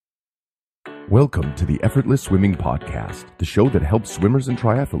Welcome to the Effortless Swimming Podcast, the show that helps swimmers and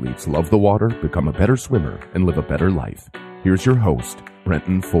triathletes love the water, become a better swimmer, and live a better life. Here's your host,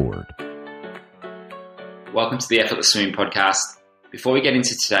 Brenton Ford. Welcome to the Effortless Swimming Podcast. Before we get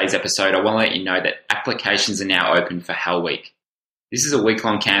into today's episode, I want to let you know that applications are now open for Hell Week. This is a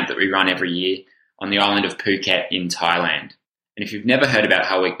week-long camp that we run every year on the island of Phuket in Thailand. And if you've never heard about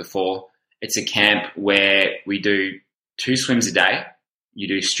Hell Week before, it's a camp where we do 2 swims a day. You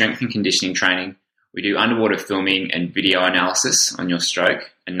do strength and conditioning training. We do underwater filming and video analysis on your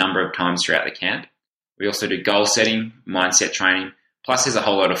stroke a number of times throughout the camp. We also do goal setting, mindset training, plus there's a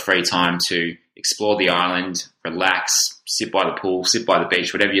whole lot of free time to explore the island, relax, sit by the pool, sit by the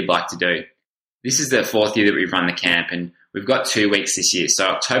beach, whatever you'd like to do. This is the 4th year that we've run the camp, and we've got 2 weeks this year. So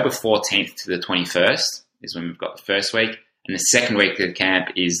October 14th to the 21st is when we've got the first week, and the second week of the camp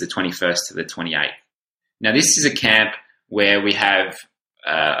is the 21st to the 28th. Now this is a camp where we have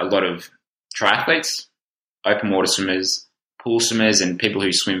a lot of triathletes, open water swimmers, pool swimmers, and people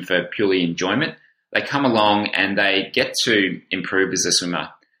who swim for purely enjoyment. They come along and they get to improve as a swimmer.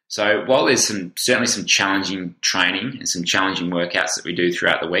 So while there's certainly some challenging training and some challenging workouts that we do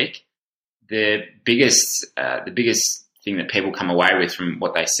throughout the week, the biggest thing that people come away with from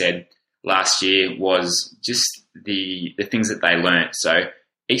what they said last year was just the things that they learnt. So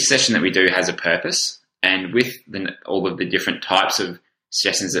each session that we do has a purpose, and with all of the different types of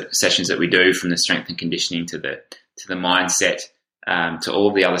sessions that we do, from the strength and conditioning to the mindset, to all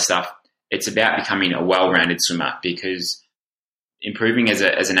of the other stuff, it's about becoming a well-rounded swimmer, because improving as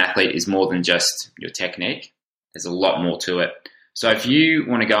an athlete is more than just your technique. There's a lot more to it. So if you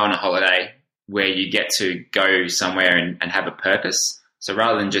want to go on a holiday where you get to go somewhere and have a purpose, so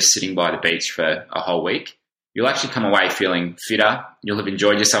rather than just sitting by the beach for a whole week, you'll actually come away feeling fitter. You'll have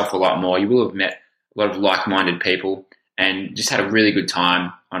enjoyed yourself a lot more. You will have met a lot of like-minded people and just had a really good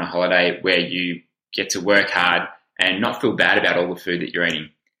time on a holiday where you get to work hard and not feel bad about all the food that you're eating.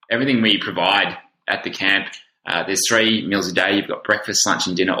 Everything we provide at the camp, there's 3 meals a day. You've got breakfast, lunch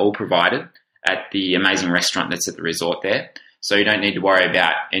and dinner all provided at the amazing restaurant that's at the resort there. So you don't need to worry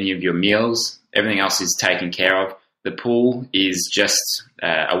about any of your meals. Everything else is taken care of. The pool is just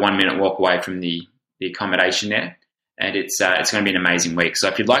a 1-minute walk away from the accommodation there. And it's going to be an amazing week. So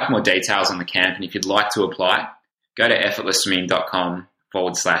if you'd like more details on the camp and if you'd like to apply, go to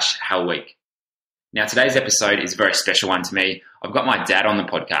effortlessswimming.com/Hell Week. Now, today's episode is a very special one to me. I've got my dad on the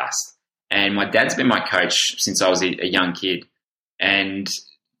podcast, and my dad's been my coach since I was a young kid. And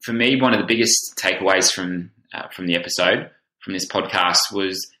for me, one of the biggest takeaways from the episode, from this podcast,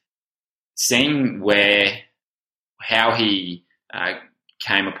 was seeing how he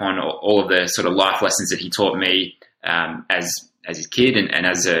came upon all of the sort of life lessons that he taught me as his kid and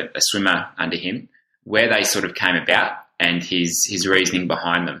as a swimmer under him, where they sort of came about and his reasoning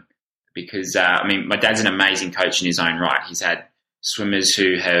behind them. Because, my dad's an amazing coach in his own right. He's had swimmers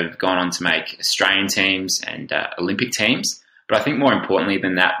who have gone on to make Australian teams and Olympic teams. But I think more importantly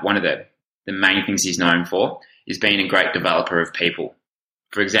than that, one of the main things he's known for is being a great developer of people.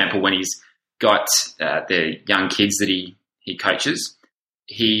 For example, when he's got the young kids that he coaches,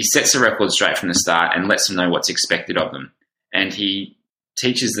 he sets the record straight from the start and lets them know what's expected of them. And he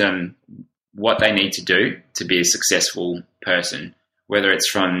teaches them what they need to do to be a successful person, whether it's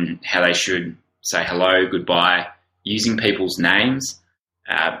from how they should say hello, goodbye, using people's names,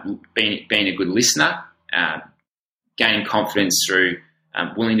 being a good listener, gaining confidence through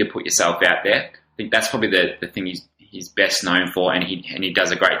willing to put yourself out there. I think that's probably the thing he's best known for, and he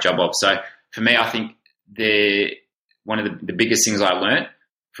does a great job of. So for me, I think one of the biggest things I learned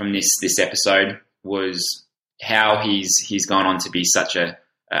from this episode was how he's gone on to be such a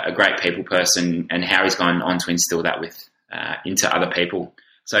great people person, and how he's gone on to instill that into other people.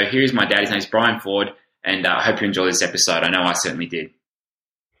 So here's my dad. His name's Brian Ford, and I hope you enjoy this episode. I know I certainly did.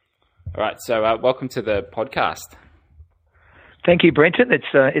 All right, so welcome to the podcast. Thank you, Brenton.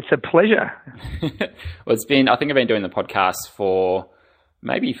 It's a pleasure. Well, I think I've been doing the podcast for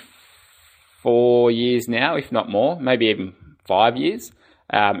maybe 4 years now, if not more, maybe even 5 years.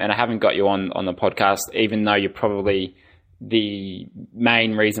 And I haven't got you on the podcast, even though you're probably the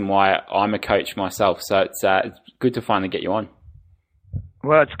main reason why I'm a coach myself. So it's good to finally get you on.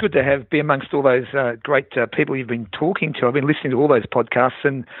 Well, it's good to be amongst all those great people you've been talking to. I've been listening to all those podcasts,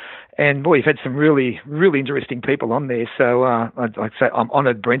 and boy, you've had some really, really interesting people on there. So I'd say I'm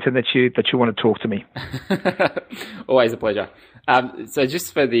honoured, Brenton, that you want to talk to me. Always a pleasure. So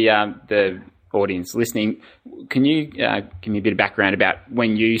just for the audience listening, can you give me a bit of background about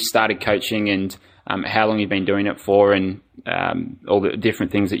when you started coaching and how long you've been doing it for, and all the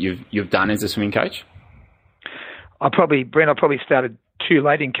different things that you've done as a swimming coach? I probably started too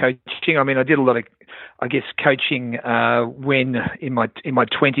late in coaching. I mean, I did a lot of, I guess, coaching when in my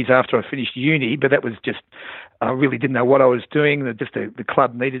 20s after I finished uni, but that was just, I really didn't know what I was doing. Just the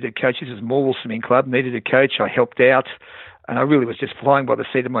club needed a coach. This was Morwell Swimming Club, needed a coach. I helped out, and I really was just flying by the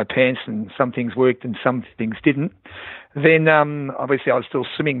seat of my pants, and some things worked and some things didn't. Then, obviously, I was still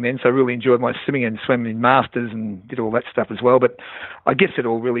swimming then, so I really enjoyed my swimming and swam in masters and did all that stuff as well. But I guess it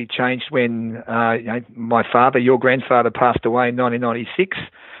all really changed when my father, your grandfather, passed away in 1996,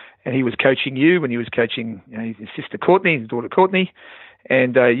 and he was coaching you when he was coaching his sister Courtney, his daughter Courtney,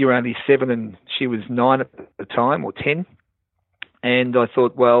 and you were only 7 and she was 9 at the time, or 10. And I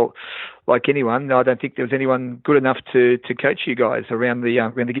thought, well, like anyone, I don't think there was anyone good enough to coach you guys around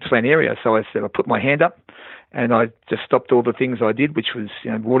the Gippsland area. So I said, I put my hand up, and I just stopped all the things I did, which was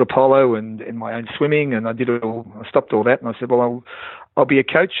water polo and my own swimming, and I stopped all that, and I said, well, I'll be a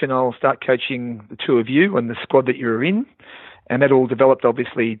coach, and I'll start coaching the two of you and the squad that you're in. And that all developed,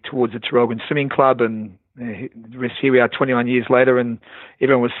 obviously, towards the Traralgon Swimming Club, and the rest, here we are 21 years later, and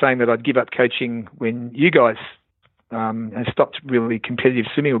everyone was saying that I'd give up coaching when you guys stopped really competitive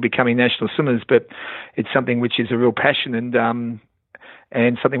swimming or becoming national swimmers, but it's something which is a real passion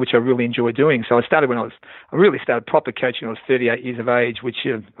and something which I really enjoy doing. So I really started proper coaching when I was 38 years of age, which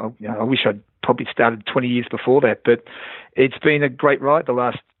I wish I'd probably started 20 years before that. But it's been a great ride the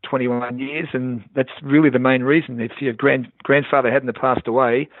last 21 years, and that's really the main reason. If your grandfather hadn't passed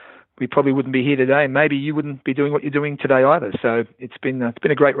away, we probably wouldn't be here today, and maybe you wouldn't be doing what you're doing today either. So it's been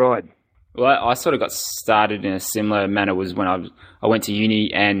a great ride. Well, I sort of got started in a similar manner. Was when I went to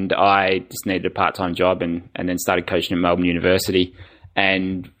uni and I just needed a part-time job, and then started coaching at Melbourne University,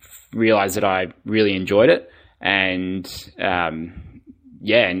 and realised that I really enjoyed it, and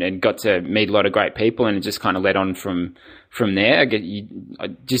and got to meet a lot of great people, and it just kind of led on from there. I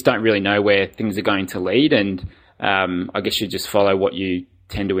just don't really know where things are going to lead, and I guess you just follow what you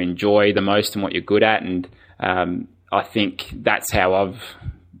tend to enjoy the most and what you're good at, and I think that's how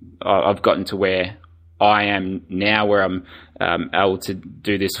I've gotten to where I am now, where I'm able to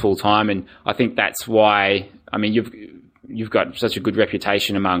do this full time. And I think that's why, I mean, you've got such a good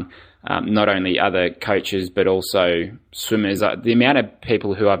reputation among not only other coaches, but also swimmers. The amount of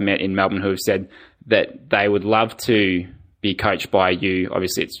people who I've met in Melbourne who have said that they would love to be coached by you.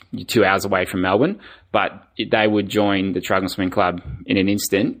 Obviously, you're 2 hours away from Melbourne, but they would join the Traralgon Swimming Club in an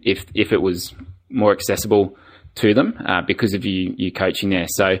instant if it was more accessible to them because of you coaching there.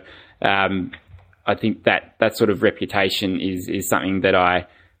 So I think that sort of reputation is something that I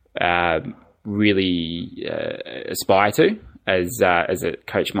really aspire to as a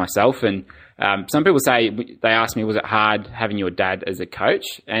coach myself. And some people they ask me, was it hard having your dad as a coach?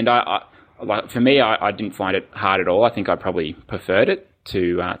 And for me, I didn't find it hard at all. I think I probably preferred it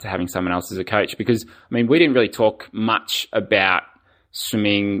to having someone else as a coach, because I mean, we didn't really talk much about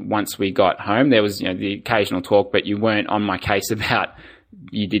swimming once we got home. There was the occasional talk, but you weren't on my case about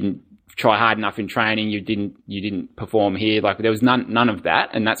you didn't try hard enough in training, you didn't perform here. Like, there was none of that,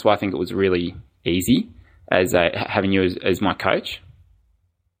 and that's why I think it was really easy as having you as my coach.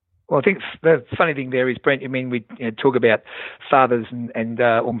 Well, I think the funny thing there is, Brent, I mean, we talk about fathers and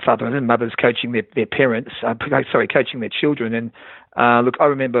fathers and mothers coaching their parents, coaching their children. And look, I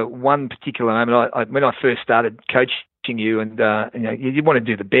remember one particular moment when I first started coaching you, and you want to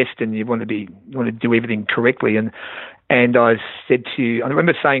do the best, and you want to do everything correctly. And I said to you, I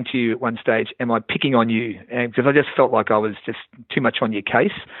remember saying to you at one stage, "Am I picking on you?" Because I just felt like I was just too much on your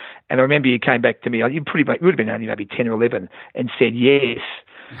case. And I remember you came back to me. You would have been only maybe 10 or 11, and said yes.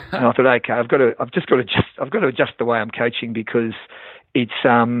 And I thought, okay, I've got to adjust the way I'm coaching, because it's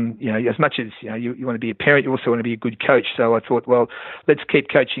as much as you want to be a parent, you also want to be a good coach. So I thought, well, let's keep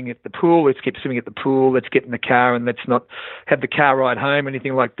coaching at the pool, let's keep swimming at the pool, let's get in the car, and let's not have the car ride home,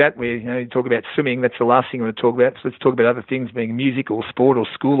 anything like that, where you talk about swimming, that's the last thing I want to talk about. So let's talk about other things, being music or sport or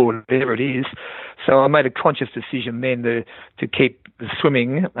school or whatever it is. So I made a conscious decision then to keep the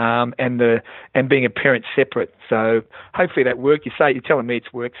swimming and being a parent separate. So hopefully that worked. You're telling me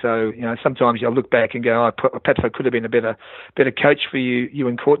it's worked. So sometimes you'll look back and go, perhaps I could have been a better coach for you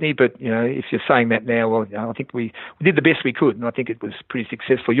and Courtney. But if you're saying that now, well, I think we did the best we could, and I think it was pretty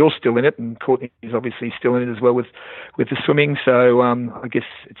successful. You're still in it, and Courtney is obviously still in it as well with the swimming. So I guess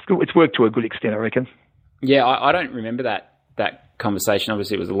it's worked to a good extent, I reckon. Yeah, I don't remember that conversation.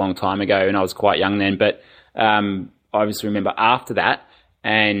 Obviously, it was a long time ago, and I was quite young then. But I obviously remember after that,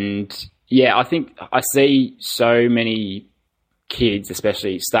 and yeah, I think I see so many kids,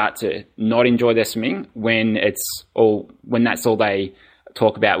 especially, start to not enjoy their swimming when that's all they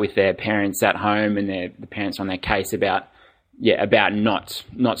talk about with their parents at home, and the parents on their case about not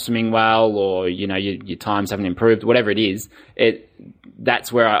swimming well, or your times haven't improved, whatever it is.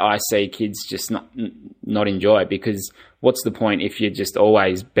 that's where I see kids just not enjoy it, because what's the point if you're just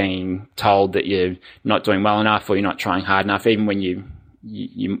always being told that you're not doing well enough or you're not trying hard enough, even when you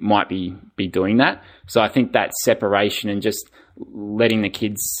might be doing that. So I think that separation and just letting the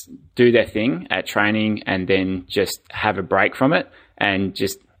kids do their thing at training and then just have a break from it and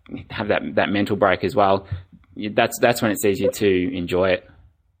just have that mental break as well, that's when it's easier to enjoy it.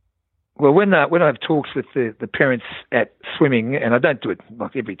 Well, when I have talks with the parents at swimming, and I don't do it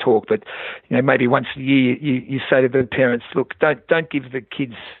like every talk, but maybe once a year, you say to the parents, look, don't give the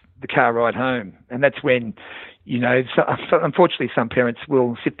kids the car ride home, and that's when. Unfortunately, some parents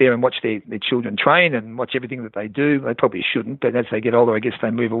will sit there and watch their children train and watch everything that they do. They probably shouldn't, but as they get older, I guess they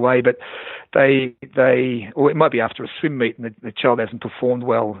move away. But or it might be after a swim meet and the child hasn't performed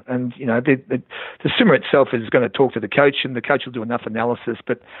well. And, the swimmer itself is going to talk to the coach, and the coach will do enough analysis,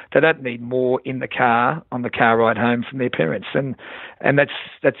 but they don't need more in the car on the car ride home from their parents. And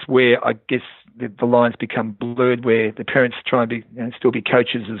that's where I guess the lines become blurred, where the parents try and be still be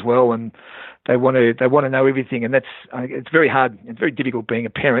coaches as well, and they want to know everything, and it's very hard. It's very difficult being a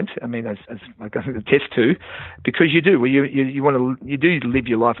parent. I mean, as I can attest to, because you do live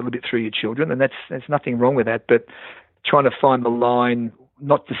your life a little bit through your children, and there's nothing wrong with that. But trying to find the line,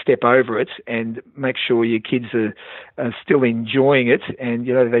 not to step over it, and make sure your kids are still enjoying it, and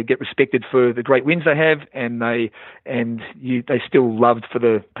they get respected for the great wins they have, and they still loved for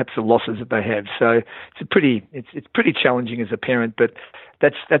perhaps the losses that they have. So it's pretty challenging as a parent, but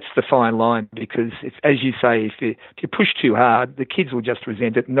that's the fine line, because it's, as you say, if you push too hard, the kids will just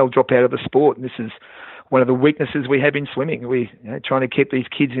resent it and they'll drop out of the sport. And this is one of the weaknesses we have in swimming. We trying to keep these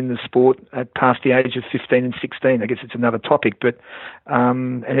kids in the sport at past the age of 15 and 16. I guess it's another topic, but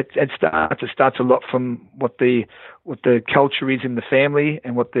and it starts a lot from what the culture is in the family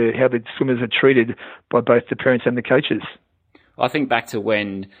and how the swimmers are treated by both the parents and the coaches. I think back to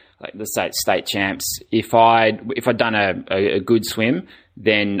when, like the state champs, if I'd done a good swim,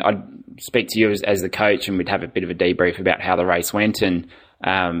 then I'd speak to you as the coach, and we'd have a bit of a debrief about how the race went, and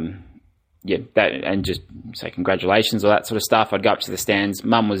and just say congratulations, all that sort of stuff. I'd go up to the stands.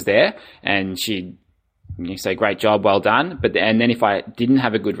 Mum was there, and she'd say, "Great job, well done." And then if I didn't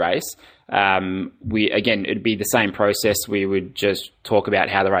have a good race, it'd be the same process. We would just talk about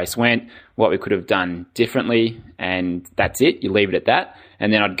how the race went, what we could have done differently, and that's it. You leave it at that.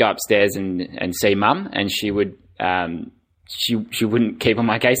 And then I'd go upstairs and see Mum, and she would she wouldn't keep on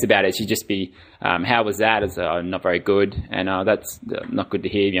my case about it. She'd just be, how was that? As not very good, and that's not good to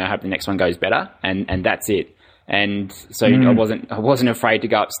hear. I hope the next one goes better, and that's it. And so I wasn't afraid to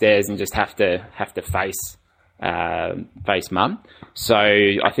go upstairs and just have to face Mum. So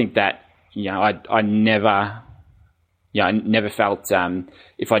I think that I never felt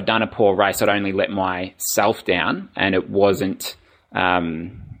if I'd done a poor race, I'd only let myself down, and it wasn't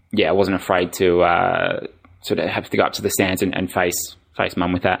I wasn't afraid to sort of have to go up to the stands and face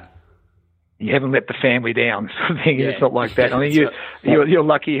Mum with that. You haven't let the family down, sort of thing. Yeah. It's not like that. I mean, you're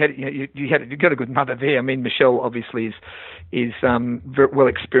lucky. You got a good mother there. I mean, Michelle obviously is very well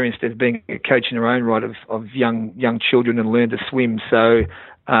experienced as being a coach in her own right of young children and learn to swim. So.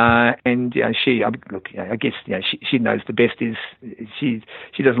 And I guess she knows the best is she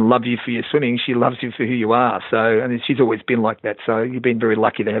doesn't love you for your swimming. She loves you for who you are. So, and she's always been like that. So you've been very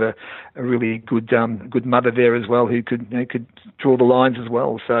lucky to have a really good mother there as well, who could draw the lines as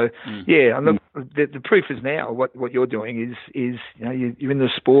well. So and look, the proof is now what you're doing is you're in the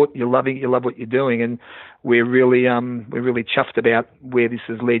sport, you love what you're doing, and we're really chuffed about where this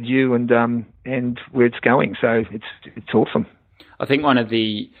has led you and where it's going. So it's awesome. I think one of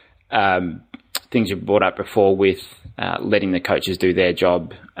the things you brought up before with letting the coaches do their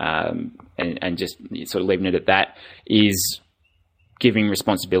job and just sort of leaving it at that is giving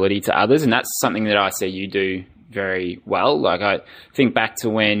responsibility to others. And that's something that I see you do very well. Like, I think back to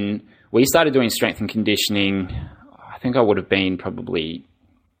when we started doing strength and conditioning, I think I would have been probably,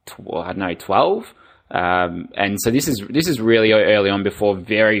 12. And so this is really early on, before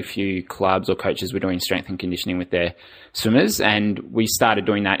very few clubs or coaches were doing strength and conditioning with their swimmers. And we started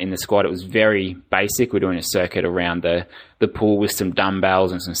doing that in the squad. It was very basic. We're doing a circuit around the pool with some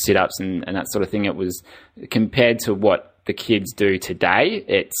dumbbells and some sit-ups and that sort of thing. It was, compared to what the kids do today,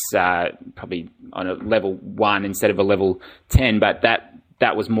 it's probably on a level 1 instead of a level 10, but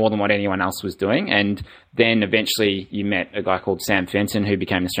that was more than what anyone else was doing. And then eventually you met a guy called Sam Fenton, who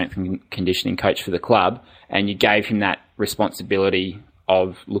became the strength and conditioning coach for the club, and you gave him that responsibility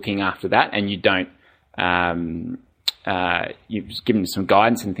of looking after that. And you don't, you've given him some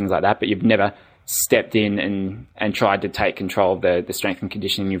guidance and things like that, but you've never stepped in and tried to take control of the strength and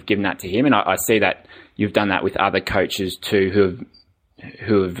conditioning. You've given that to him. And I see that you've done that with other coaches too,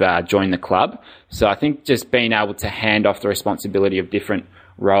 who have joined the club. So I think just being able to hand off the responsibility of different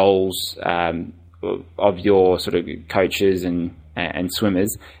roles of your sort of coaches and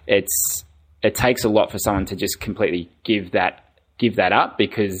swimmers, it takes a lot for someone to just completely give that up,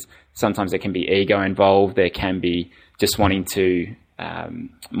 because sometimes there can be ego involved. There can be just wanting to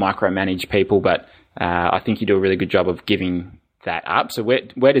micromanage people, but I think you do a really good job of giving that up. So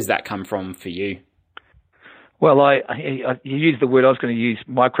where does that come from for you? Well, you used the word I was going to use,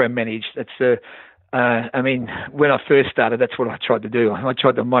 micromanage. That's I mean, when I first started, that's what I tried to do. I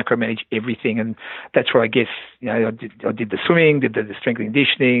tried to micromanage everything, and that's where I guess, I did the swimming, did the strength and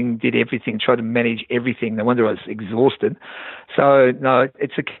conditioning, did everything, tried to manage everything. No wonder I was exhausted. So no,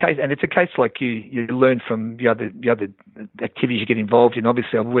 it's a case like you learn from the other activities you get involved in.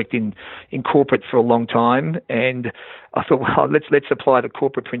 Obviously, I've worked in corporate for a long time, and I thought, well, let's apply the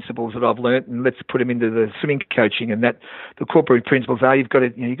corporate principles that I've learnt, and let's put them into the swimming coaching. And that the corporate principles are you've got to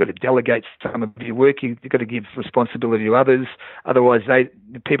delegate some of your work. You've got to give responsibility to others. Otherwise, the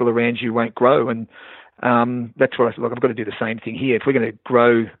people around you won't grow. And that's what I said. Look, I've got to do the same thing here. If we're going to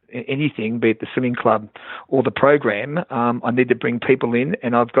grow anything, be it the swimming club or the program, I need to bring people in,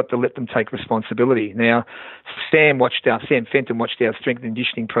 and I've got to let them take responsibility. Now, Sam Fenton watched our strength and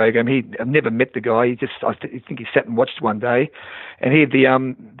conditioning program. I've never met the guy. I think he sat and watched one day, and he had the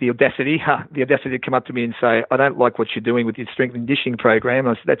audacity to come up to me and say, "I don't like what you're doing with your strength and conditioning program."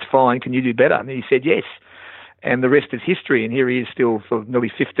 I said, "That's fine. Can you do better?" And he said, "Yes." And the rest is history. And here he is, still sort of nearly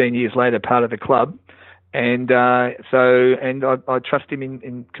 15 years later, part of the club. And I trust him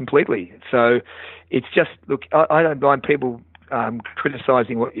in completely. So it's just, look, I don't mind people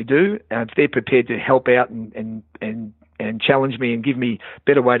criticising what you do. If they're prepared to help out and challenge me and give me a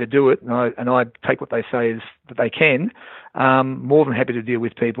better way to do it, and I take what they say is that they can, more than happy to deal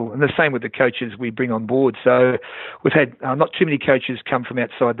with people. And the same with the coaches we bring on board. So we've had not too many coaches come from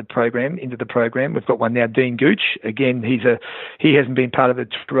outside the program into the program. We've got one now, Dean Gooch. Again, he hasn't been part of the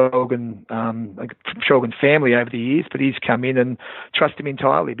Traralgon family over the years, but he's come in, and trust him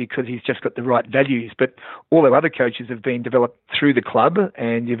entirely because he's just got the right values. But all our other coaches have been developed through the club,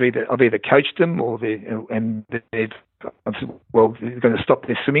 and I've either coached them or they're going to stop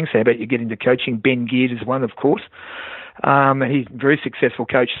their swimming. So how about you get into coaching? Ben Geard is one, of course. And he's a very successful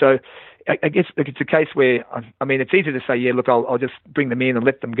coach. So I guess it's a case where, I mean, it's easy to say, yeah, look, I'll just bring them in and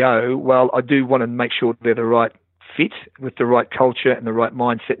let them go. Well, I do want to make sure they're the right fit with the right culture and the right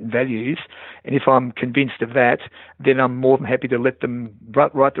mindset and values. And if I'm convinced of that, then I'm more than happy to let them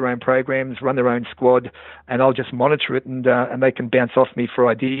write their own programs, run their own squad, and I'll just monitor it, and they can bounce off me for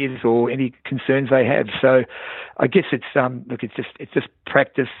ideas or any concerns they have. So I guess it's just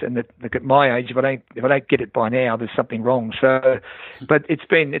practice. And look, at my age, if I don't get it by now, there's something wrong. So, but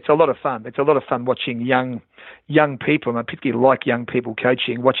it's a lot of fun. It's a lot of fun watching young people, and I particularly like young people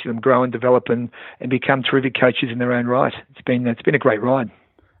coaching, watching them grow and develop and become terrific coaches in their own right. It's been a great ride.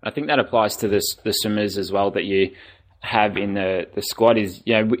 I think that applies to the swimmers as well that you have in the squad, is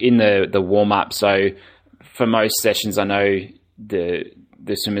in the warm up. So for most sessions, I know the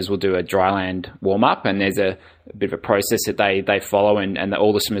swimmers will do a dryland warm up, and there's a bit of a process that they follow, and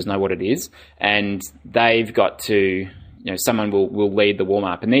all the swimmers know what it is, and they've got to someone will lead the warm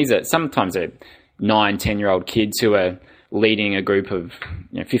up, and these are sometimes 9-10-year-old kids who are leading a group of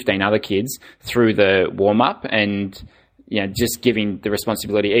 15 other kids through the warm up, and just giving the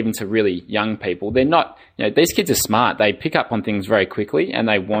responsibility even to really young people. They're not, these kids are smart. They pick up on things very quickly, and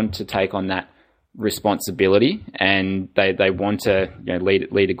they want to take on that responsibility, and they want to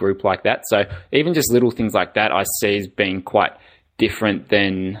lead a group like that. So even just little things like that I see as being quite different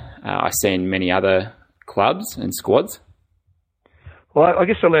than I see in many other clubs and squads. Well, I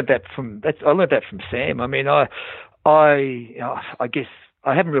guess I learned that from Sam. I mean, I guess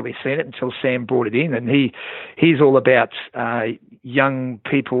I haven't really seen it until Sam brought it in, and he's all about young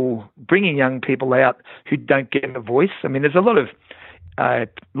people, bringing young people out who don't get a voice. I mean, there's a lot of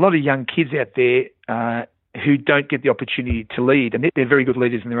young kids out there who don't get the opportunity to lead, and they're very good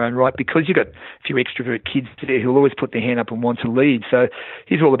leaders in their own right, because you've got a few extrovert kids there who'll always put their hand up and want to lead. So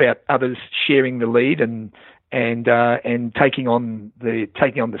he's all about others sharing the lead and taking on the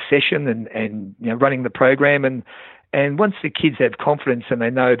session and running the program, and once the kids have confidence and they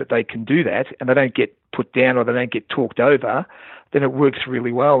know that they can do that and they don't get put down or they don't get talked over, then it works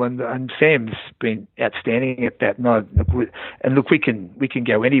really well. And Sam's been outstanding at that. And look, we can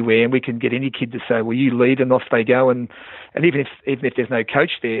go anywhere, and we can get any kid to say, "Well, you lead," and off they go. And even if there's no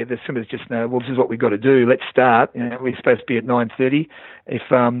coach there, the swimmers just know, well, this is what we've got to do. Let's start. We're supposed to be at 9:30. If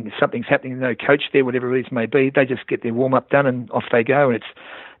something's happening, no coach there, whatever it is may be, they just get their warm up done and off they go. And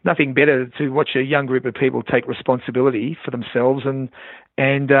nothing better to watch a young group of people take responsibility for themselves and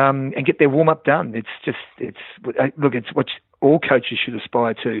get their warm up done. It's what all coaches should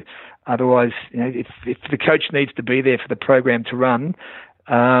aspire to. Otherwise, if the coach needs to be there for the program to run,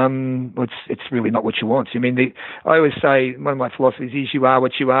 it's really not what you want. I mean, I always say one of my philosophies is you are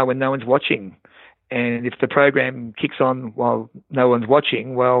what you are when no one's watching. And if the program kicks on while no one's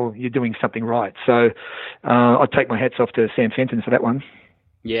watching, well, you're doing something right. So I take my hats off to Sam Fenton for that one.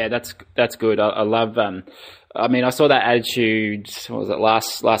 Yeah, that's good. I love. I mean, I saw that attitude. What was it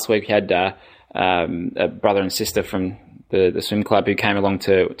last week? We had a brother and sister from the swim club who came along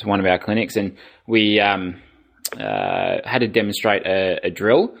to one of our clinics, and we had to demonstrate a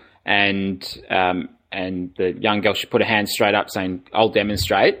drill, and the young girl, she put her hand straight up saying, "I'll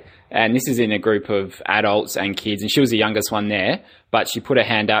demonstrate." And this is in a group of adults and kids, and she was the youngest one there, but she put her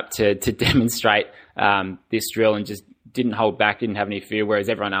hand up to demonstrate this drill and just didn't hold back, didn't have any fear, whereas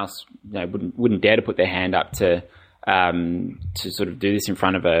everyone else wouldn't dare to put their hand up to sort of do this in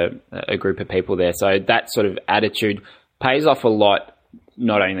front of a group of people there. So that sort of attitude pays off a lot,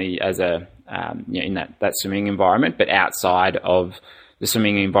 not only as in that swimming environment, but outside of the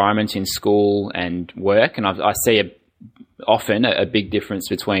swimming environment in school and work. And I see often a big difference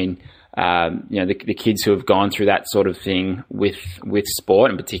between the kids who have gone through that sort of thing with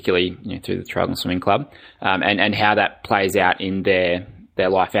sport, and particularly through the Traralgon Swimming Club, and how that plays out in their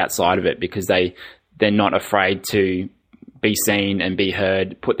life outside of it, because they're not afraid to be seen and be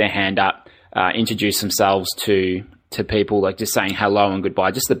heard, put their hand up, introduce themselves to people, like just saying hello and goodbye,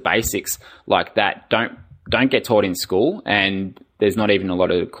 just the basics like that don't get taught in school, and there's not even a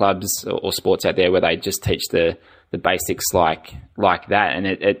lot of clubs or sports out there where they just teach the basics like that, and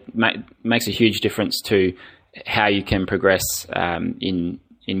it makes a huge difference to how you can progress in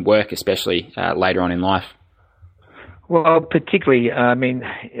work, especially later on in life. Well, particularly, I mean,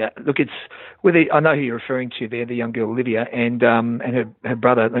 look, it's I know who you're referring to there, the young girl Olivia and her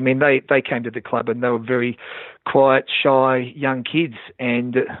brother. I mean, they came to the club and they were very quiet, shy young kids,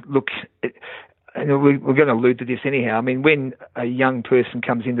 and look. And we're going to allude to this anyhow. I mean, when a young person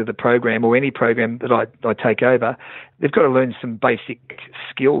comes into the program, or any program that I take over, they've got to learn some basic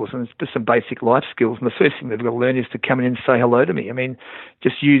skills, and just some basic life skills. And the first thing they've got to learn is to come in and say hello to me. I mean,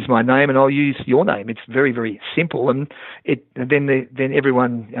 just use my name and I'll use your name. It's very, very simple. And then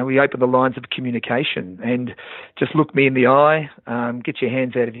everyone, we open the lines of communication, and just look me in the eye, get your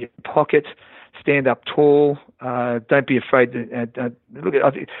hands out of your pocket, stand up tall. Don't be afraid to look.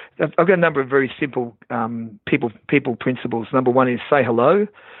 I've got a number of very simple people principles. Number one is say hello,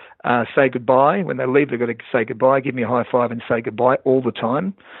 say goodbye. When they leave, they've got to say goodbye. Give me a high five and say goodbye all the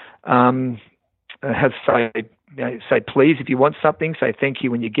time. Say please if you want something. Say thank you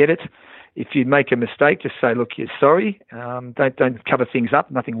when you get it. If you make a mistake, just say, look, you're sorry. Don't cover things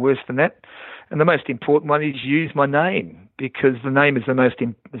up. Nothing worse than that. And the most important one is use my name, because the name is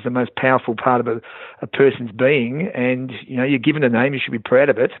the most powerful part of a person's being. And you're given a name, you should be proud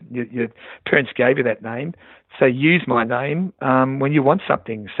of it. Your parents gave you that name, so use my name when you want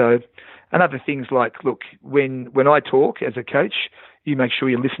something. So, and other things like, look, when I talk as a coach, you make sure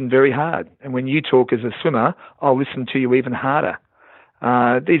you listen very hard, and when you talk as a swimmer, I'll listen to you even harder.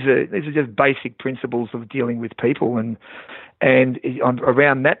 These are just basic principles of dealing with people, and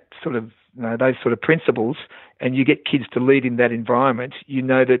around that sort of those sort of principles, and you get kids to lead in that environment, you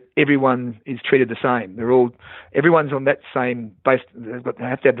know that everyone is treated the same. Everyone's on that same base. They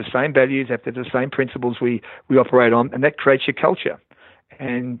have to have the same values, have to have the same principles we operate on, and that creates your culture.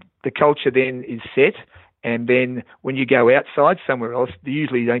 And the culture then is set. And then when you go outside somewhere else, you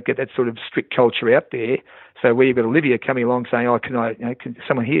don't get that sort of strict culture out there. So where you've got Olivia coming along saying, "Oh, can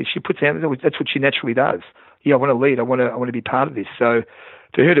someone here?" She puts out. That's what she naturally does. Yeah, I want to lead. I want to be part of this. So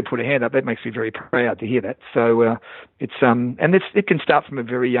for her to put her hand up, that makes me very proud to hear that. So it can start from a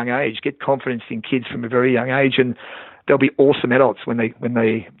very young age. Get confidence in kids from a very young age, and they'll be awesome adults when they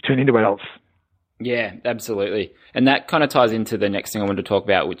turn into adults. Yeah, absolutely. And that kind of ties into the next thing I wanted to talk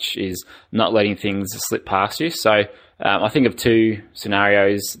about, which is not letting things slip past you. So I think of two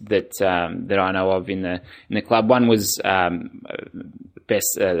scenarios that I know of in the club. One was my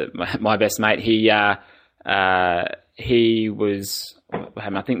best mate. He was,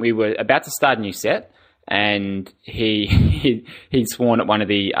 I think we were about to start a new set, and he'd sworn at one of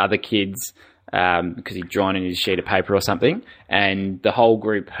the other kids because he'd drawn in his sheet of paper or something, and the whole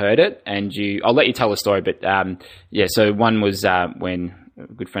group heard it. And I'll let you tell the story, but so one was when a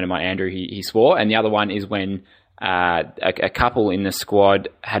good friend of mine, Andrew, he swore, and the other one is when a couple in the squad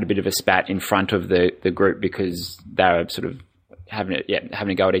had a bit of a spat in front of the group because they were sort of having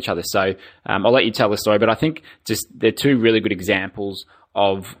a go at each other. So I'll let you tell the story, but I think just they're two really good examples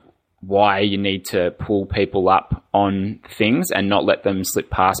of why you need to pull people up on things and not let them slip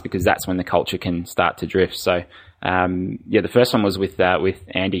past, because that's when the culture can start to drift. So, the first one was with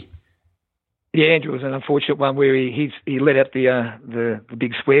Andy. Yeah, Andrew was an unfortunate one where he let out the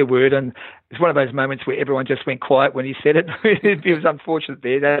big swear word, and it's one of those moments where everyone just went quiet when he said it. It was unfortunate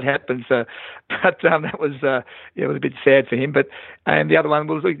there that happened. So, but that was it was a bit sad for him. But the other one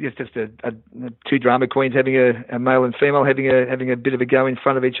was just two drama queens having a male and female having a bit of a go in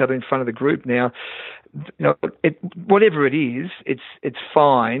front of each other in front of the group. Now, whatever it is, it's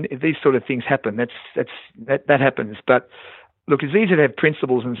fine if these sort of things happen. That happens, but. Look, it's easy to have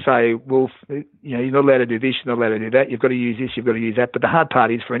principles and say, well, you're not allowed to do this, you're not allowed to do that, you've got to use this, you've got to use that. But the hard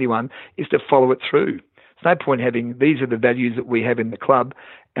part is for anyone is to follow it through. There's no point having, these are the values that we have in the club,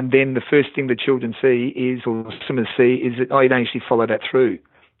 and then the first thing the children see is, or the swimmers see, is that, you don't actually follow that through.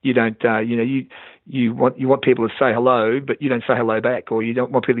 You don't, you want people to say hello, but you don't say hello back, or you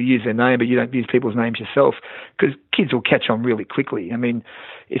don't want people to use their name, but you don't use people's names yourself, because kids will catch on really quickly. I mean,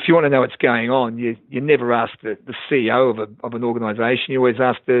 if you want to know what's going on, you never ask the CEO of an organisation. You always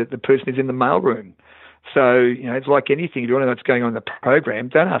ask the person who's in the mailroom. So, it's like anything. If you want to know what's going on in the program,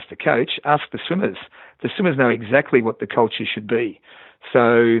 don't ask the coach, ask the swimmers. The swimmers know exactly what the culture should be.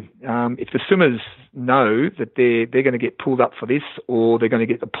 So if the swimmers know that they're going to get pulled up for this, or they're going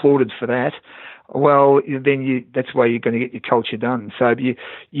to get applauded for that, well, then that's why you're going to get your culture done. So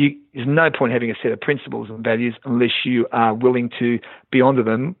there's no point having a set of principles and values unless you are willing to be onto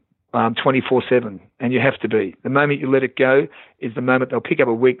them 24/7, and you have to be. The moment you let it go is the moment they'll pick up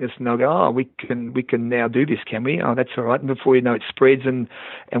a weakness and they'll go, oh, we can now do this, can we? Oh, that's all right. And before you know it spreads, and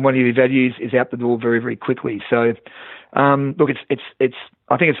one of your values is out the door very, very quickly. So, look, it's.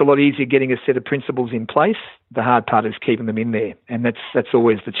 I think it's a lot easier getting a set of principles in place. The hard part is keeping them in there, and that's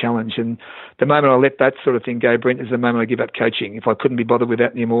always the challenge. And the moment I let that sort of thing go, Brent, is the moment I give up coaching. If I couldn't be bothered with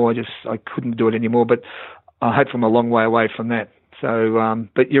that anymore, I couldn't do it anymore. But I hope I'm a long way away from that. So,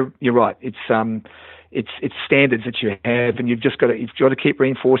 but you're right. It's standards that you have, and you've got to keep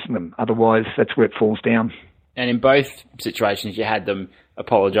reinforcing them. Otherwise, that's where it falls down. And in both situations, you had them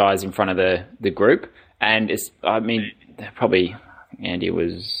apologise in front of the group, and probably Andy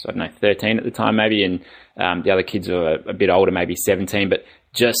was 13 at the time, maybe, and the other kids were a bit older, maybe 17. But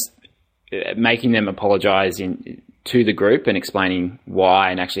just making them apologise to the group and explaining why,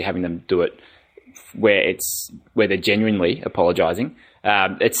 and actually having them do it where they're genuinely apologising.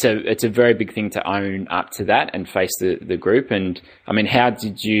 It's a very big thing to own up to that and face the group. And I mean, how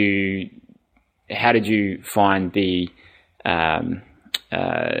did you find the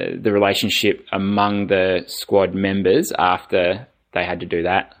relationship among the squad members after they had to do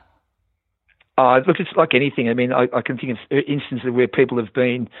that? Look, it's like anything. I mean, I can think of instances where people have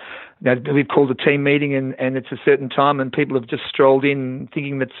been, we've called a team meeting and it's a certain time, and people have just strolled in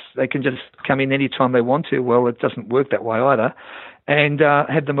thinking that they can just come in any time they want to. Well, it doesn't work that way either. And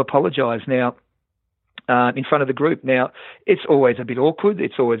had them apologise now in front of the group. Now, it's always a bit awkward.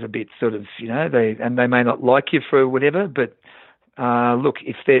 It's always a bit sort of, they may not like you for whatever, but look,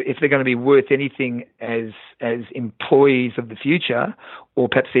 if they're going to be worth anything as employees of the future, or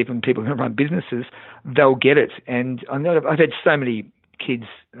perhaps even people who run businesses, they'll get it. And I know I've had so many kids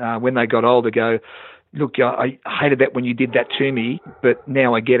when they got older go, look, I hated that when you did that to me, but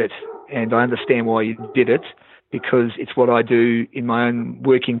now I get it, and I understand why you did it, because it's what I do in my own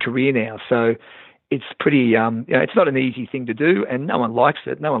working career now. So it's pretty, it's not an easy thing to do, and no one likes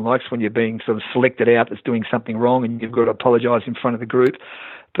it. No one likes when you're being sort of selected out as doing something wrong and you've got to apologise in front of the group.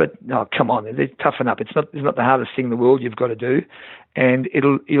 But no, come on, toughen up. It's not the hardest thing in the world you've got to do, and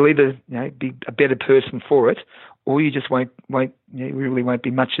you'll either be a better person for it, or you just you really won't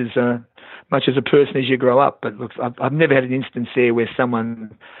be much as a person as you grow up. But look, I've never had an instance there where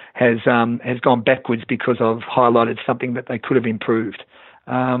someone has gone backwards because I've highlighted something that they could have improved.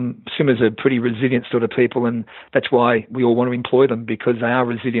 Swimmers are pretty resilient sort of people, and that's why we all want to employ them, because they are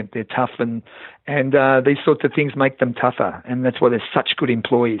resilient, they're tough, and these sorts of things make them tougher, and that's why they're such good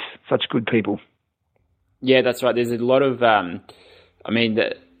employees, such good people. Yeah, that's right. There's a lot of,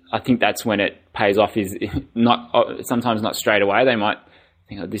 I think that's when it pays off, is sometimes not straight away. They might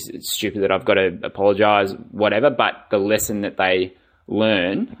think, this is stupid that I've got to apologise, whatever, but the lesson that they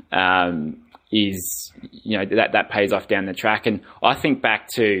learn is, that pays off down the track. And I think back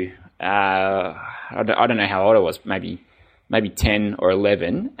to, I don't know how old I was, maybe 10 or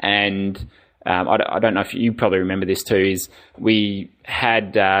 11. And I don't know if you probably remember this too, is we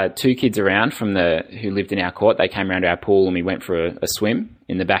had two kids around who lived in our court. They came around to our pool and we went for a swim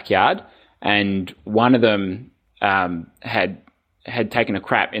in the backyard. And one of them had taken a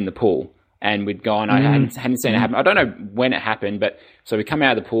crap in the pool. and we'd gone. I hadn't seen it happen. I don't know when it happened, but so we come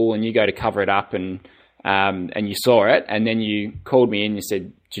out of the pool and you go to cover it up and you saw it, and then you called me in. You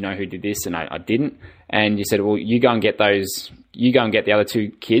said, "Do you know who did this?" And I didn't. And you said, "Well, you go and get the other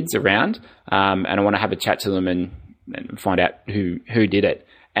two kids around, and I want to have a chat to them and find out who did it."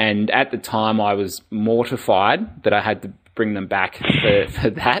 And at the time, I was mortified that I had to bring them back for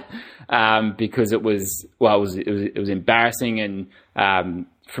that, because it was embarrassing, and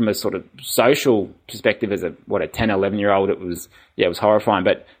from a sort of social perspective, as a 10, 11-year-old, it was horrifying.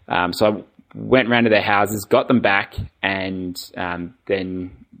 But so I went round to their houses, got them back, and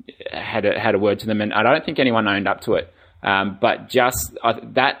then had a word to them, and I don't think anyone owned up to it. But just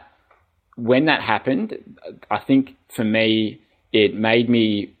that, when that happened, I think for me, it made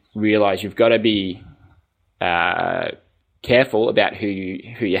me realize you've got to be careful about who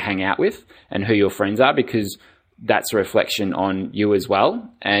you hang out with and who your friends are, because that's a reflection on you as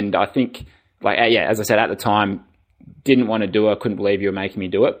well. And I think, as I said, at the time, didn't want to do it. I couldn't believe you were making me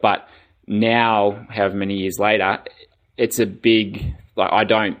do it. But now, however many years later, it's a big,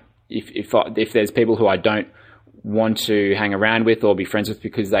 if there's people who I don't want to hang around with or be friends with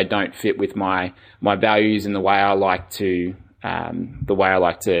because they don't fit with my values and the way I like to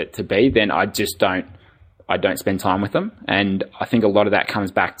be, then I just don't spend time with them. And I think a lot of that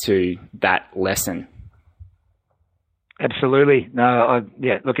comes back to that lesson. Absolutely. No,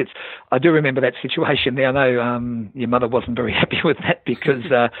 I do remember that situation. Now, I know your mother wasn't very happy with that because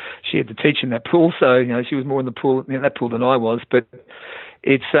she had to teach in that pool. So, she was more in the pool, that pool than I was. But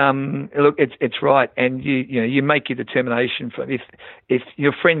it's it's right. And you make your determination for if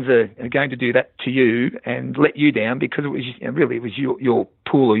your friends are going to do that to you and let you down because it was your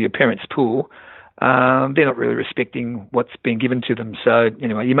pool or your parents' pool. They're not really respecting what's been given to them. So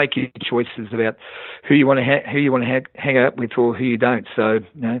anyway, you make your choices about who you want to hang out with or who you don't. So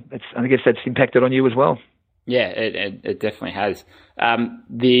I guess that's impacted on you as well. Yeah, it definitely has.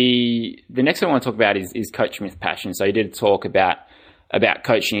 The next one I want to talk about is coaching with passion. So you did talk about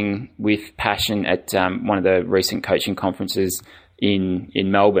coaching with passion at one of the recent coaching conferences in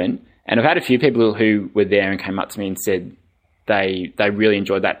Melbourne, and I've had a few people who were there and came up to me and said they really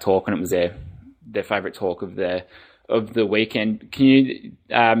enjoyed that talk and it was their favourite talk of the weekend. Can you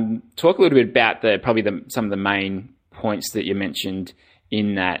talk a little bit about some of the main points that you mentioned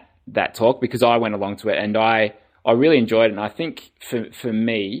in that talk? Because I went along to it and I really enjoyed it. And I think for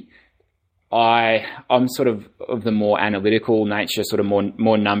me, I'm sort of the more analytical nature, sort of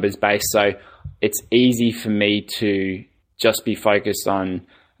more numbers based. So it's easy for me to just be focused on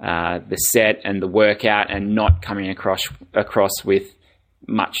the set and the workout and not coming across with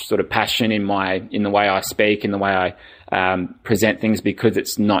much sort of passion in the way I speak and the way I present things, because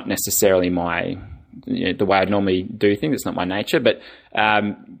it's not necessarily the way I normally do things. It's not my nature. But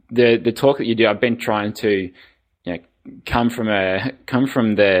the talk that you do, I've been trying to come from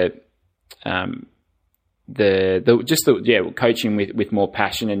the coaching with more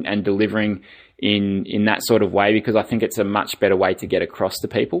passion and delivering in that sort of way, because I think it's a much better way to get across to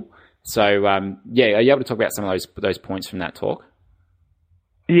people. So are you able to talk about some of those points from that talk?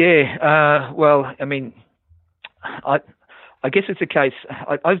 Yeah, well, I mean, I guess it's a case.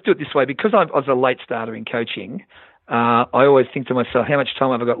 I do it this way because I was a late starter in coaching. I always think to myself, how much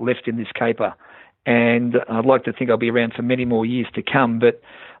time have I got left in this caper? And I'd like to think I'll be around for many more years to come. But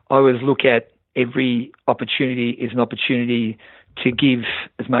I always look at every opportunity as an opportunity to give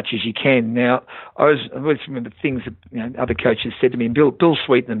as much as you can. Now, I always remember things that other coaches said to me. And Bill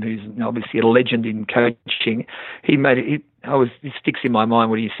Sweetenham, who's obviously a legend in coaching, it sticks in my mind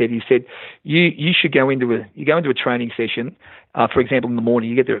what he said. He said, you should go into a training session. For example, in the morning,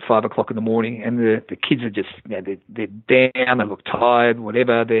 you get there at 5 o'clock in the morning, and the kids are just they're down, they look tired,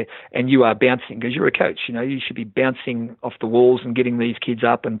 whatever. And you are bouncing because you're a coach. You should be bouncing off the walls and getting these kids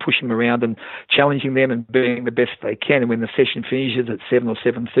up and pushing them around and challenging them and being the best they can. And when the session finishes at 7 or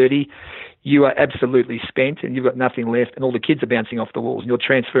 7:30, you are absolutely spent and you've got nothing left, and all the kids are bouncing off the walls, and you're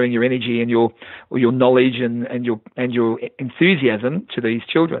transferring your energy and your knowledge and your enthusiasm to these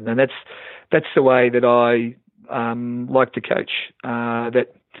children. And that's the way that I like to coach.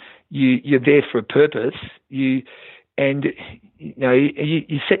 That you're there for a purpose. You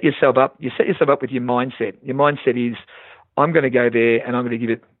set yourself up. You set yourself up with your mindset. Your mindset is, I'm going to go there and I'm going to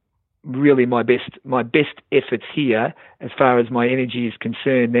give it really my best efforts here as far as my energy is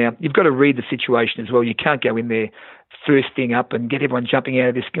concerned. Now, you've got to read the situation as well. You can't go in there first thing up and get everyone jumping out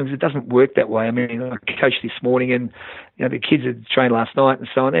of this, because it doesn't work that way. I mean, I coached this morning and the kids had trained last night and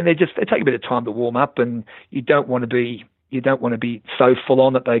so on, and they take a bit of time to warm up, and you don't want to be you don't want to be so full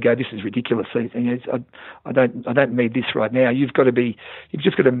on that they go, this is ridiculous. I don't need this right now. You've got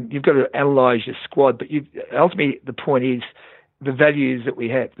to analyse your squad, but ultimately the point is the values that we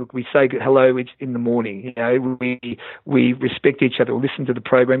have. Look, we say hello in the morning. We respect each other. We listen to the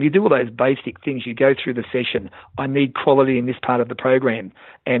program. You do all those basic things. You go through the session. I need quality in this part of the program,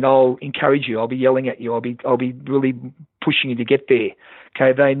 and I'll encourage you. I'll be yelling at you. I'll be really pushing you to get there.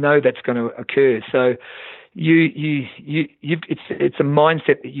 Okay, they know that's going to occur. So it's a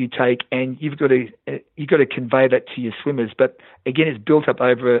mindset that you take, and you've got to convey that to your swimmers. But again, it's built up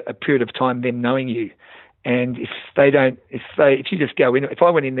over a period of time, them knowing you. And if you just go in, if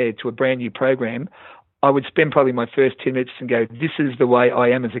I went in there to a brand new program, I would spend probably my first 10 minutes and go, this is the way I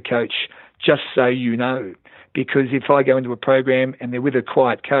am as a coach, just so you know. Because if I go into a program and they're with a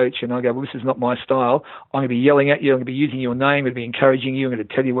quiet coach and I go, well, this is not my style, I'm going to be yelling at you, I'm going to be using your name, I'm going to be encouraging you, I'm going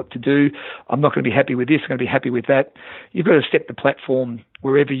to tell you what to do, I'm not going to be happy with this, I'm going to be happy with that. You've got to set the platform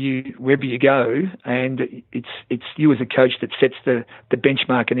wherever you go, and it's you as a coach that sets the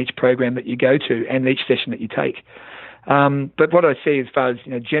benchmark in each program that you go to and each session that you take. But what I see as far as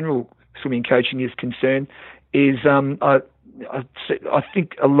general swimming coaching is concerned is I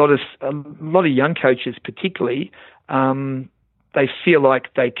think a lot of young coaches, particularly, they feel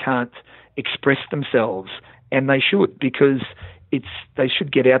like they can't express themselves, and they should, because they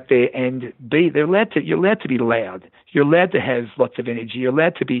should get out there and be. You're allowed to be loud. You're allowed to have lots of energy. You're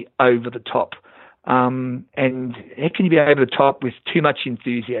allowed to be over the top. And how can you be over the top with too much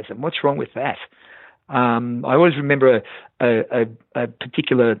enthusiasm? What's wrong with that? I always remember a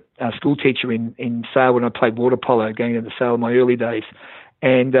particular school teacher in Sale when I played water polo, going into Sale in my early days,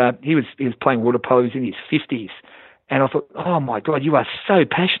 and he was playing water polo. He was in his 50s, and I thought, oh my God, you are so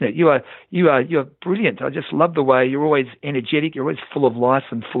passionate. You're brilliant. I just love the way you're always energetic. You're always full of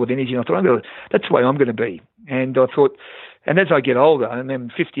life and full of energy. And I thought, that's the way I'm going to be. And I thought, and as I get older, and I'm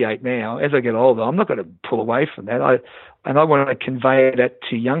 58 now, as I get older, I'm not going to pull away from that. I want to convey that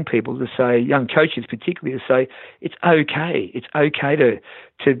to young people, to say, young coaches particularly, to say, it's okay. It's okay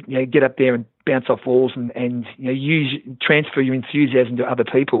to get up there and bounce off walls and transfer your enthusiasm to other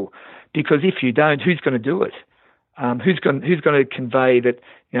people. Because if you don't, who's going to do it? Who's going to convey that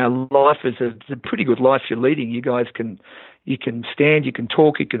life is a pretty good life you're leading? You guys can stand, you can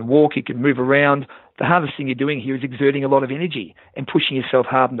talk, you can walk, you can move around. The hardest thing you're doing here is exerting a lot of energy and pushing yourself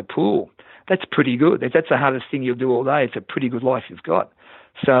hard in the pool. That's pretty good. That's the hardest thing you'll do all day. It's a pretty good life you've got.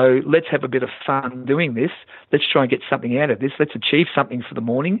 So let's have a bit of fun doing this. Let's try and get something out of this. Let's achieve something for the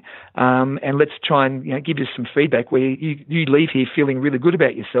morning, and let's try and give you some feedback where you leave here feeling really good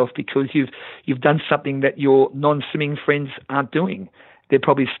about yourself because you've done something that your non-swimming friends aren't doing. They're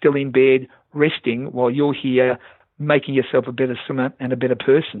probably still in bed resting while you're here making yourself a better swimmer and a better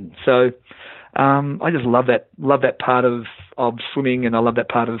person. So I just love that part of swimming, and I love that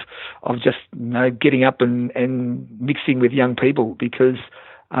part of just getting up and mixing with young people because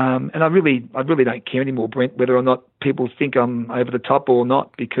and I really don't care anymore, Brent, whether or not people think I'm over the top or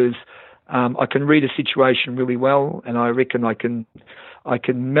not, because I can read a situation really well, and I reckon I can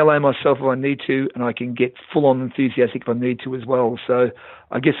mellow myself if I need to, and I can get full on enthusiastic if I need to as well. So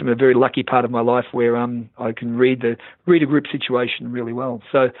I guess I'm in a very lucky part of my life where I can read a group situation really well.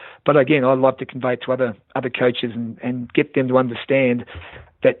 So, but again, I love to convey it to other coaches and get them to understand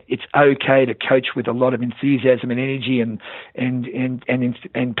that it's okay to coach with a lot of enthusiasm and energy and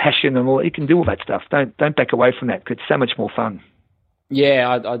passion and all. You can do all that stuff. Don't back away from that, because it's so much more fun.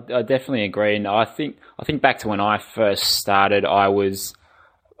 Yeah, I definitely agree, and I think back to when I first started, I was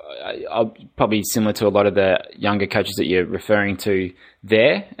probably similar to a lot of the younger coaches that you're referring to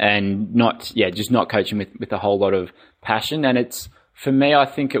there, and not coaching with a whole lot of passion. And it's, for me, I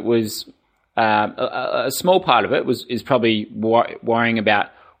think it was a small part of it is probably worrying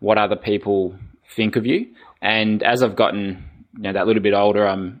about what other people think of you. And as I've gotten that little bit older,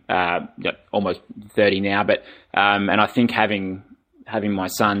 I'm almost 30 now, but and I think having my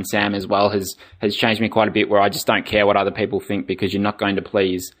son Sam as well has changed me quite a bit, where I just don't care what other people think, because you're not going to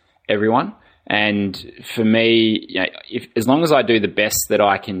please everyone. And for me, as long as I do the best that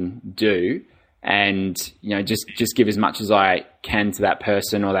I can do, and just give as much as I can to that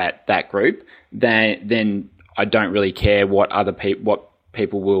person or that group, then I don't really care what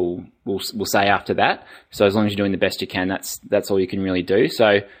people will say after that. So as long as you're doing the best you can, that's all you can really do.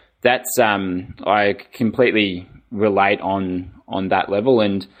 So that's I completely relate on that level,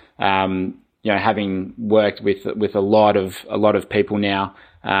 and having worked with a lot of people now,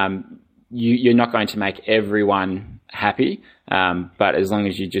 you're not going to make everyone happy, but as long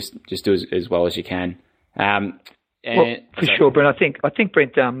as you just do as well as you can. Sure, Brent. I think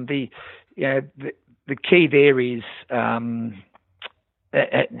Brent, the key there is,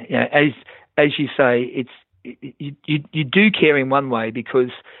 as you say, you do care in one way,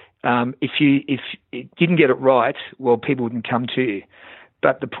 because if you didn't get it right, well, people wouldn't come to you.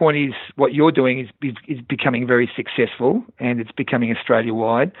 But the point is, what you're doing is becoming very successful, and it's becoming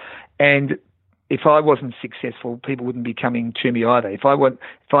Australia-wide. And if I wasn't successful, people wouldn't be coming to me either. What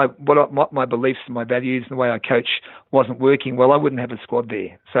my beliefs and my values and the way I coach wasn't working, well, I wouldn't have a squad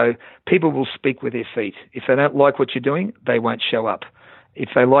there. So people will speak with their feet. If they don't like what you're doing, they won't show up.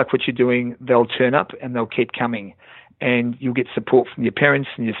 If they like what you're doing, they'll turn up and they'll keep coming. And you'll get support from your parents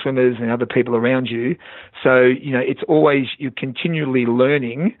and your swimmers and other people around you. So, it's always, you're continually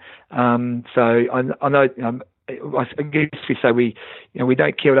learning. So I know, I guess we say we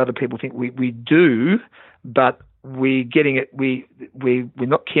don't care what other people think. We do, but we're getting it. We're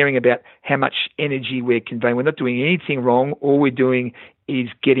not caring about how much energy we're conveying. We're not doing anything wrong. All we're doing is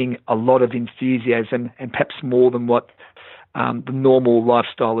getting a lot of enthusiasm, and perhaps more than what the normal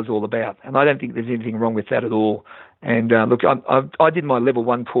lifestyle is all about. And I don't think there's anything wrong with that at all. And look, I did my level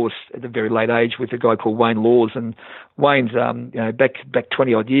 1 course at a very late age with a guy called Wayne Laws, and Wayne's back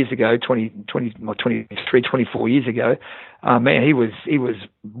 20 odd years ago, 23, 24 years ago, man, he was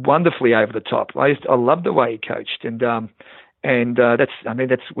wonderfully over the top. I loved the way he coached, and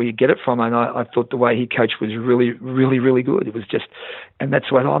that's where you get it from. And I thought the way he coached was really, really, really good. It was just, and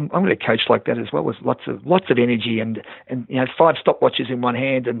that's what I'm going to coach like that as well, with lots of energy and 5 stopwatches in one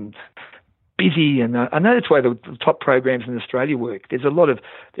hand and busy. And I know that's why the top programs in Australia work. There's a lot of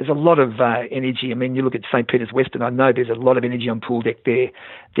energy. I mean, you look at St. Peter's Western, I know there's a lot of energy on pool deck there.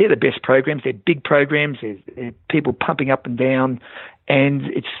 They're the best programs. They're big programs. They're people pumping up and down, and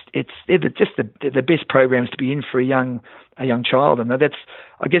they're the best programs to be in for a young child. And that's,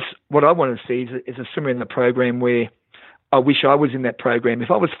 I guess, what I want to see is a swimmer in the program where I wish I was in that program. If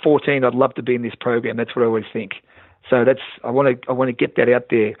I was 14, I'd love to be in this program. That's what I always think. So I want to get that out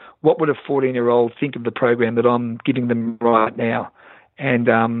there. What would a 14-year-old think of the program that I'm giving them right now? And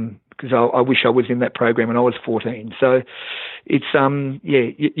because I wish I was in that program when I was 14. So it's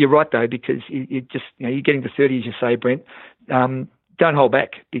you're right though, because you're getting to 30, as you say, Brent. Don't hold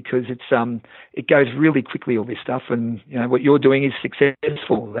back, because it goes really quickly, all this stuff, and what you're doing is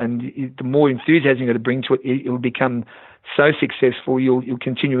successful, and the more enthusiasm you're going to bring to it, it'll become so successful. You'll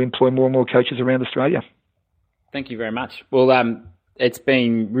continue to employ more and more coaches around Australia. Thank you very much. Well, it's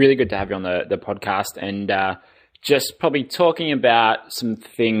been really good to have you on the podcast, and just probably talking about some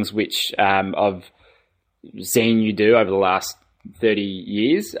things which I've seen you do over the last 30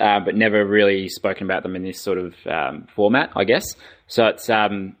 years, but never really spoken about them in this sort of format, I guess. So it's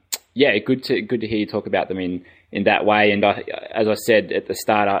good to hear you talk about them in that way. And as I said at the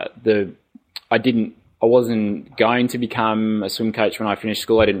start, I wasn't going to become a swim coach when I finished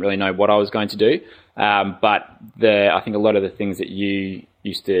school. I didn't really know what I was going to do. But I think a lot of the things that you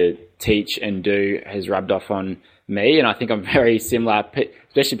used to teach and do has rubbed off on me. And I think I'm very similar,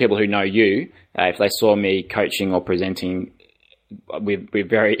 especially people who know you. If they saw me coaching or presenting, we're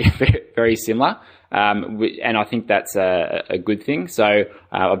very, very similar. And I think that's a good thing. So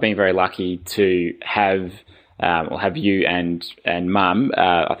I've been very lucky to have you and Mum,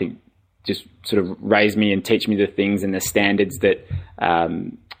 I think, just sort of raise me and teach me the things and the standards that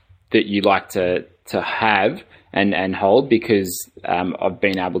you like to have and hold, because I've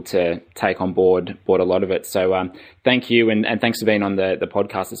been able to take on board a lot of it. So thank you, and thanks for being on the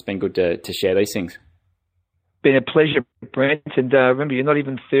podcast. It's been good to share these things. Been a pleasure, Brent. And remember, you're not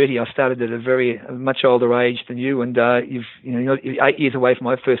even 30. I started at a much older age than you, and you're 8 years away from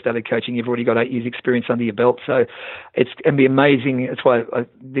when I first started coaching. You've already got 8 years experience under your belt, so it's going to be amazing. That's why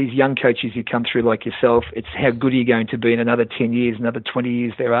these young coaches who come through like yourself, it's how good are you going to be in another 10 years, another 20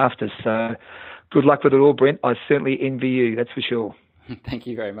 years thereafter. So good luck with it all, Brent. I certainly envy you, that's for sure. Thank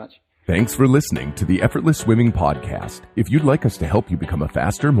you very much. Thanks for listening to the Effortless Swimming Podcast. If you'd like us to help you become a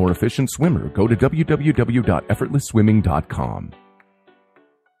faster, more efficient swimmer, go to www.effortlessswimming.com.